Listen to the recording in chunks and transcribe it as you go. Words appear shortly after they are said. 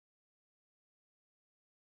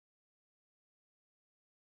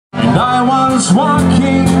I was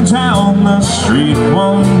walking down the street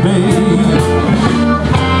one day,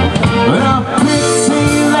 when a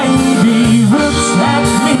pretty lady looked at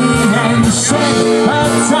me and said, "A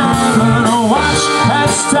diamond watch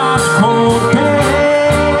has stopped cocaine."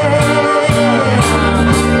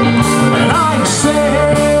 And I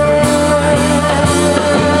said,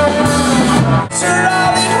 "After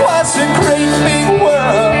all, it was a great big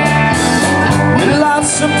world, with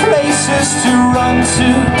lots of places to run to.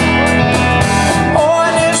 Oh,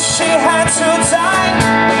 and if she had to die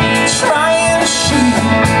trying, she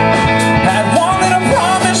had one little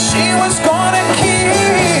promise she was gonna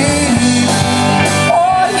keep.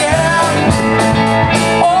 Oh yeah,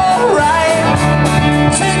 alright,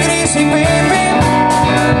 take it easy baby,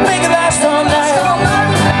 make it last all night."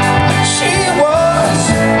 She was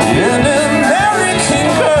an American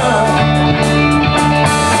girl.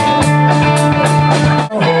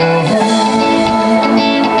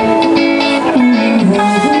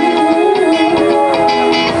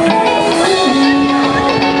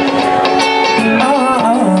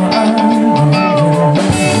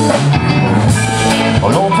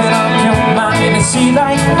 See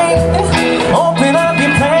like me, open up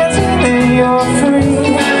your plans and then you're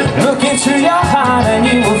free. Look into your heart and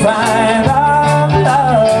you will find love,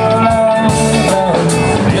 love, love, love.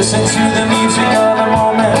 Listen to the music of the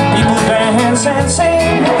moment, people dance and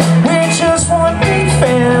sing. We're just one big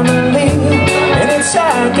family, and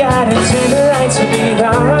inside God intended the right to be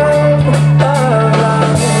loved, love,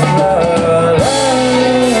 love, love, love.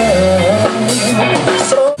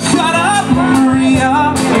 So shut up, Maria,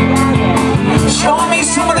 show me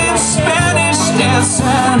some of them Spanish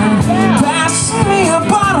dancing, pass me a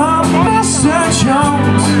bottle, Mr.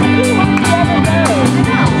 Jones.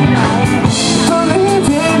 Believe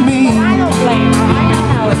in me,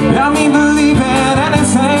 I mean believe in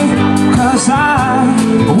anything, 'cause I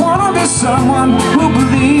wanna be someone who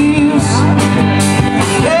believes.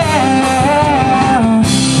 Yeah,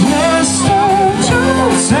 Mr.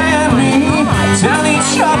 Jones and me tell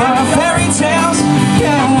each other fairy tales.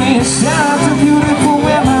 Can we stop the beautiful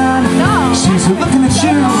women? She's looking at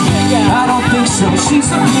you, I don't think so, she's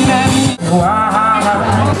looking at me.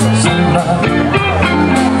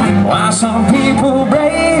 Why some people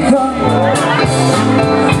break up,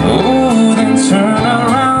 ooh, then turn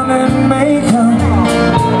around and make up.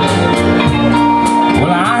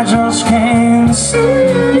 Well, I just can't see,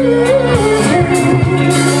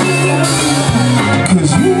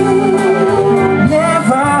 'cause you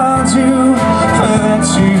never do that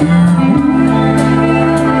to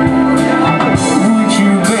would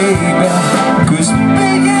you, baby? 'Cause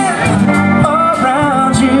being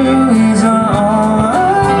around you is all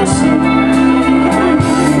I see.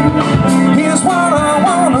 Here's what I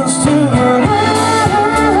want us to do.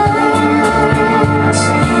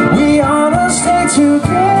 We ought to stay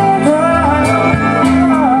together,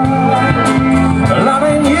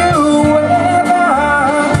 loving you ever.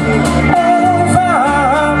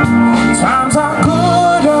 Times are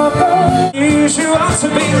good or bad. You ought to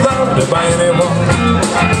be loved by anyone.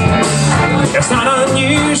 It's not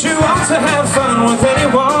unusual to have fun with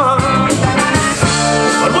anyone,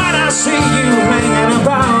 but when I see you hanging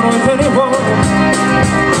about with anyone,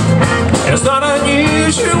 it's not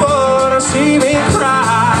unusual to see me cry.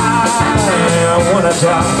 I wanna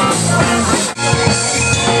die.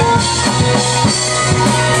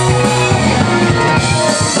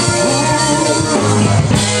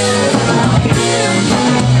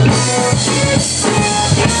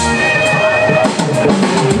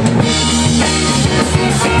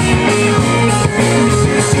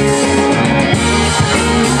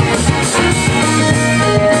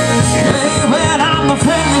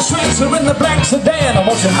 Stranger in the black sedan, I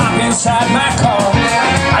want you to hop inside my car.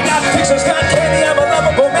 I got pictures, got candy, I'm a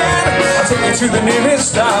lovable man. I'll take you to the nearest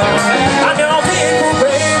star. I'm your vehicle,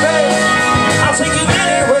 baby, I'll take you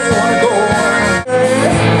anywhere you wanna go.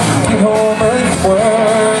 Get home with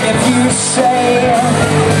word if you say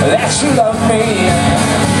that you love me.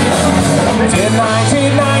 Did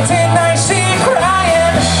 1999 see you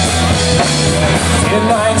crying? Did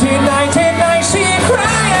 1999 see you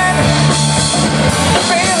crying?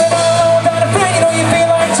 Feeling alone without a friend, you know you feel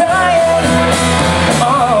like dying.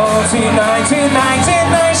 Oh, see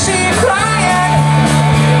 1999 see you crying.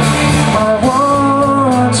 I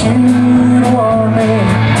want you to want me.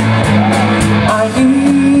 I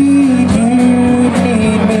need you,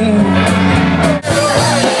 need me.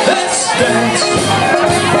 Let's dance.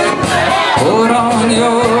 Put on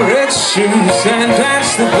your red shoes and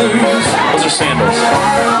dance the blues. Those are sandals.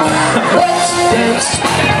 Let's dance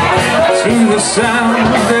to the sound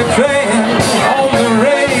they're playing on the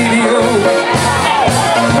radio.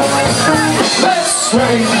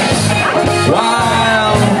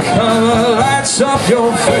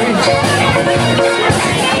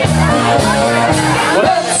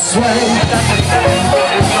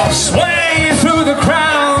 sway through the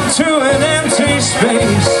crowd to an empty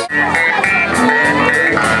space.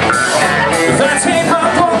 That's hip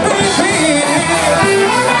hop on repeat.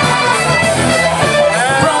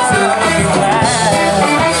 Brought to life glad.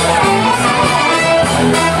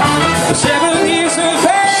 The 7 years of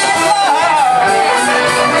fame,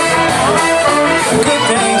 good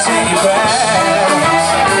days and bad.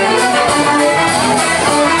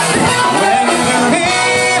 When you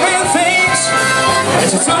believe in things that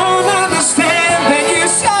you don't understand, then you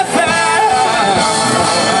suffer.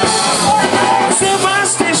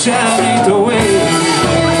 Superstition ain't the way.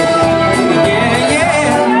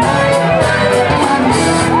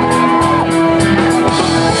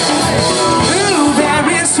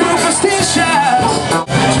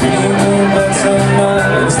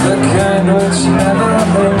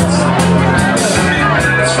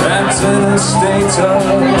 Trapped in a state of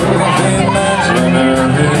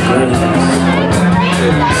imaginary grace.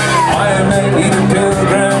 I may be the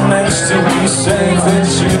pilgrim next to be safe that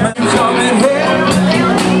you may come in here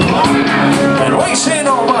and wasting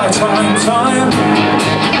all my time.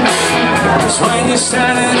 Cause when you're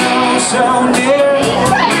standing oh so near,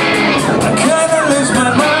 I kinda lose my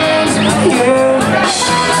mind, yeah.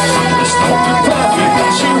 It's not too perfect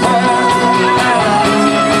that you have.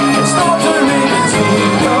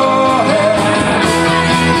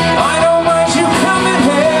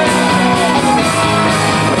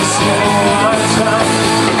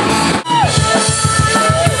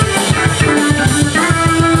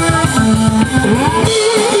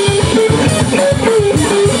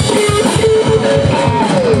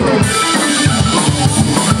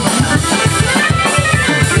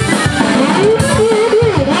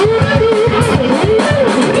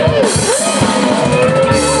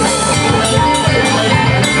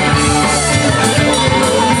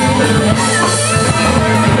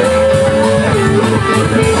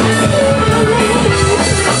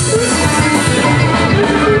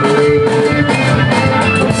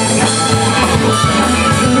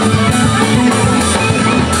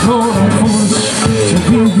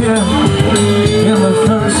 In the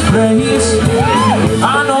first place, I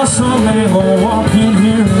know someday will walk in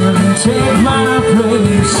here and take my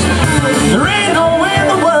place. There ain't no way in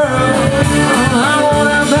the world I won't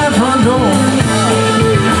have that front door.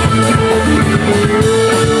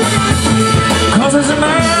 Cause there's a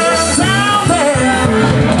man down there,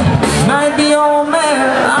 might be old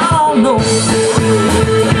man, I don't know.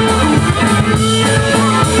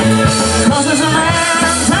 Cause there's a man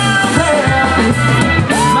down there,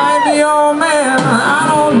 oh man, I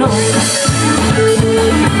don't know.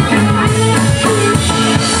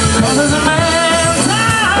 Cause there's a man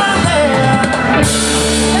down there.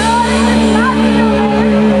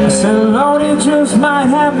 I said, Lord, it just might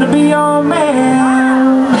happen to be your man.